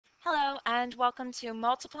Hello and welcome to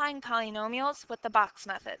multiplying polynomials with the box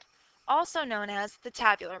method, also known as the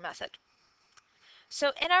tabular method.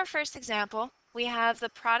 So in our first example, we have the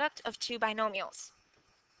product of two binomials.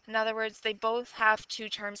 In other words, they both have two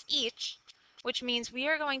terms each, which means we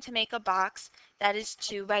are going to make a box that is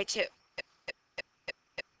 2 by 2.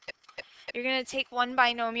 You're going to take one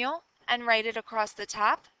binomial and write it across the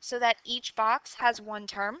top so that each box has one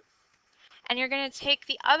term. And you're going to take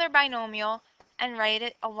the other binomial and write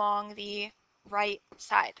it along the right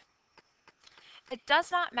side. It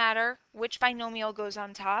does not matter which binomial goes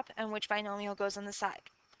on top and which binomial goes on the side.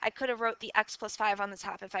 I could have wrote the x plus 5 on the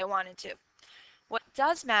top if I wanted to. What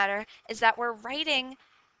does matter is that we're writing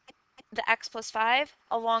the x plus 5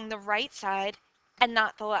 along the right side and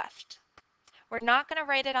not the left. We're not going to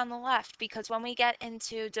write it on the left because when we get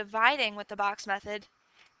into dividing with the box method,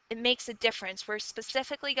 it makes a difference. We're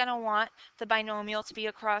specifically going to want the binomial to be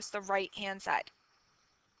across the right-hand side.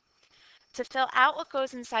 To fill out what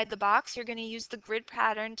goes inside the box, you're going to use the grid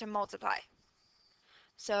pattern to multiply.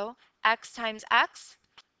 So x times x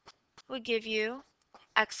would give you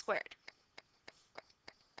x squared.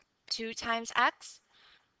 2 times x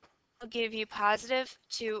will give you positive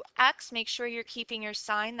 2x. Make sure you're keeping your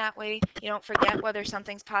sign, that way you don't forget whether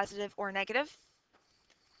something's positive or negative.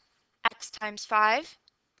 X times 5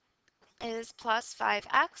 is plus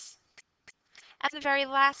 5x. And the very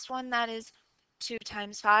last one, that is 2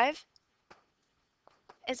 times 5,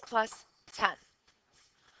 is plus 10.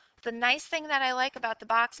 The nice thing that I like about the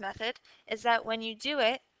box method is that when you do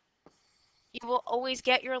it, you will always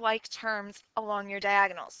get your like terms along your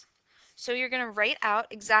diagonals. So you're going to write out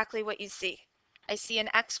exactly what you see. I see an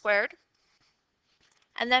x squared,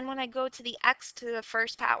 and then when I go to the x to the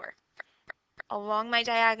first power, along my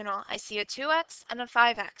diagonal, I see a 2x and a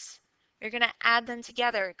 5x. You're going to add them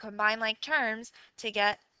together, combine like terms to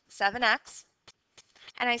get 7x,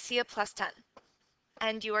 and I see a plus 10.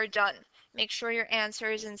 And you are done. Make sure your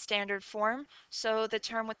answer is in standard form, so the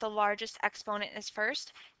term with the largest exponent is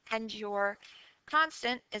first, and your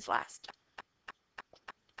constant is last.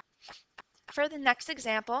 For the next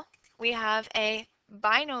example, we have a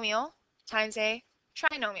binomial times a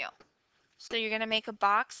trinomial. So you're going to make a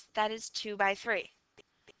box that is 2 by 3.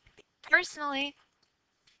 Personally,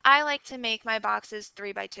 I like to make my boxes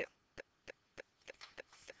 3 by 2.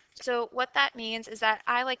 So what that means is that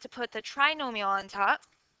I like to put the trinomial on top,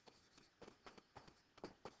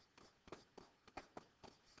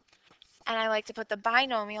 and I like to put the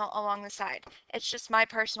binomial along the side. It's just my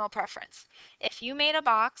personal preference. If you made a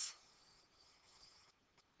box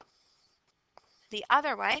the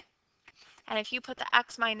other way, and if you put the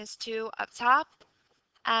x minus 2 up top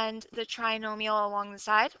and the trinomial along the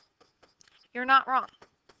side, you're not wrong.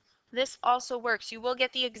 This also works. You will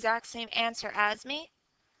get the exact same answer as me.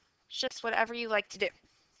 It's just whatever you like to do.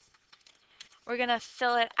 We're going to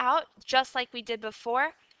fill it out just like we did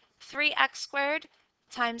before. 3x squared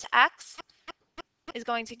times x is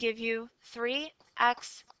going to give you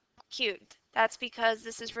 3x cubed. That's because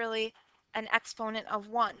this is really an exponent of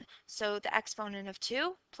 1. So the exponent of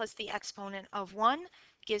 2 plus the exponent of 1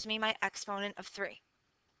 gives me my exponent of 3.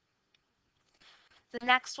 The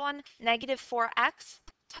next one, negative 4x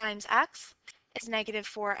times x is negative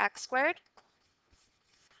 4x squared.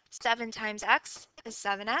 7 times x is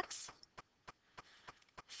 7x.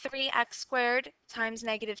 3x squared times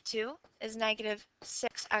negative 2 is negative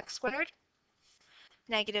 6x squared.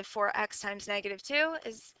 Negative 4x times negative 2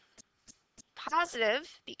 is positive,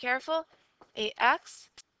 be careful, 8x.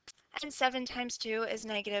 And 7 times 2 is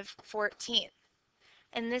negative 14.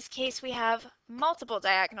 In this case, we have multiple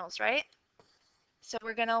diagonals, right? So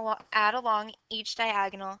we're going to add along each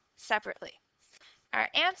diagonal separately. Our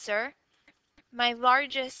answer, my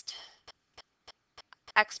largest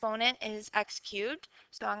exponent is x cubed,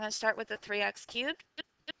 so I'm going to start with the 3x cubed.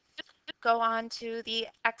 Go on to the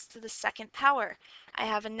x to the second power. I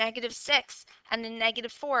have a negative 6 and a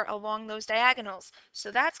negative 4 along those diagonals,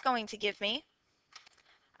 so that's going to give me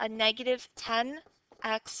a negative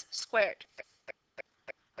 10x squared.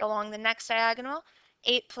 Along the next diagonal,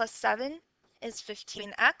 8 plus 7 is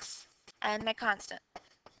 15x, and my constant.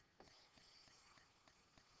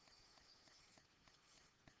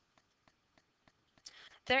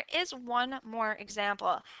 There is one more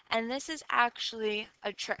example, and this is actually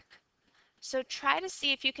a trick. So try to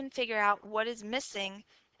see if you can figure out what is missing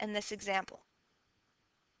in this example.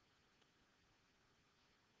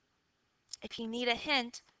 If you need a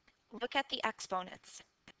hint, look at the exponents.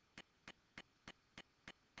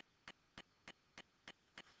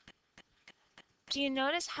 Do you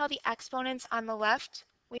notice how the exponents on the left,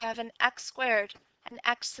 we have an x squared, an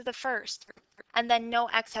x to the first, and then no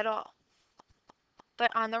x at all?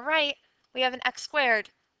 but on the right, we have an x squared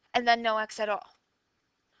and then no x at all.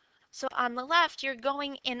 So on the left, you're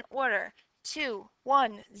going in order, 2,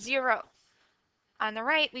 1, 0. On the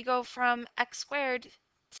right, we go from x squared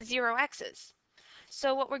to 0 x's.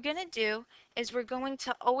 So what we're going to do is we're going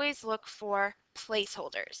to always look for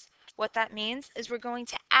placeholders. What that means is we're going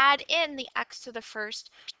to add in the x to the first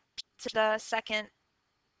to the second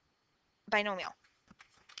binomial.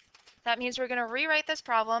 That means we're going to rewrite this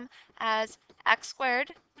problem as x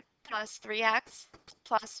squared plus 3x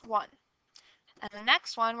plus 1. And the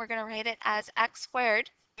next one, we're going to write it as x squared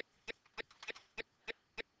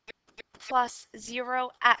plus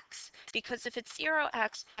 0x, because if it's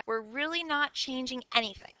 0x, we're really not changing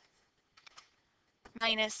anything.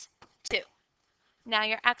 Minus 2. Now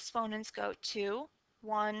your exponents go 2,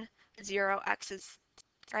 1, 0 x's,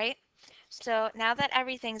 right? So now that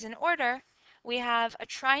everything's in order, we have a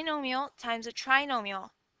trinomial times a trinomial.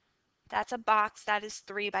 That's a box that is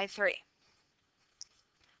 3 by 3.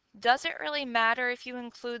 Does it really matter if you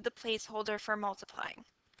include the placeholder for multiplying?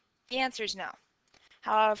 The answer is no.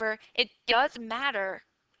 However, it does matter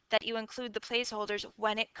that you include the placeholders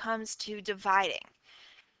when it comes to dividing.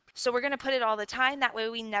 So we're going to put it all the time, that way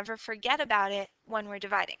we never forget about it when we're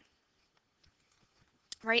dividing.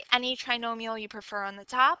 Write any trinomial you prefer on the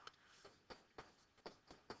top,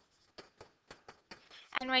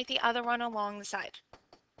 and write the other one along the side.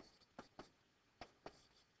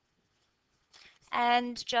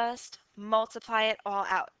 And just multiply it all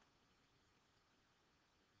out.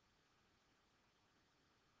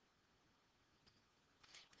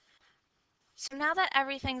 So now that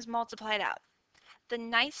everything's multiplied out, the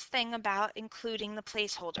nice thing about including the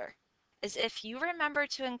placeholder is if you remember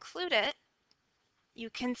to include it,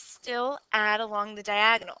 you can still add along the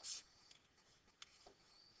diagonals,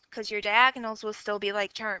 because your diagonals will still be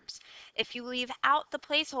like terms. If you leave out the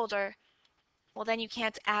placeholder, well, then you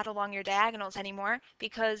can't add along your diagonals anymore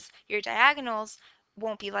because your diagonals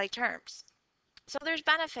won't be like terms. So there's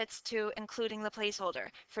benefits to including the placeholder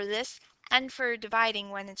for this and for dividing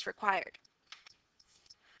when it's required.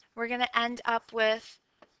 We're going to end up with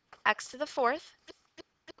x to the fourth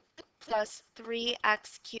plus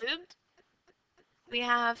 3x cubed. We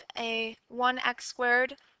have a 1x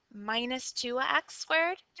squared minus 2x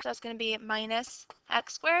squared. So that's going to be minus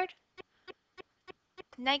x squared,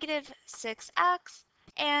 negative 6x,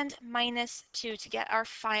 and minus 2 to get our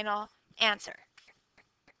final answer.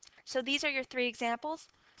 So these are your 3 examples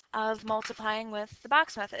of multiplying with the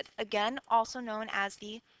box method, again, also known as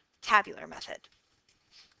the tabular method.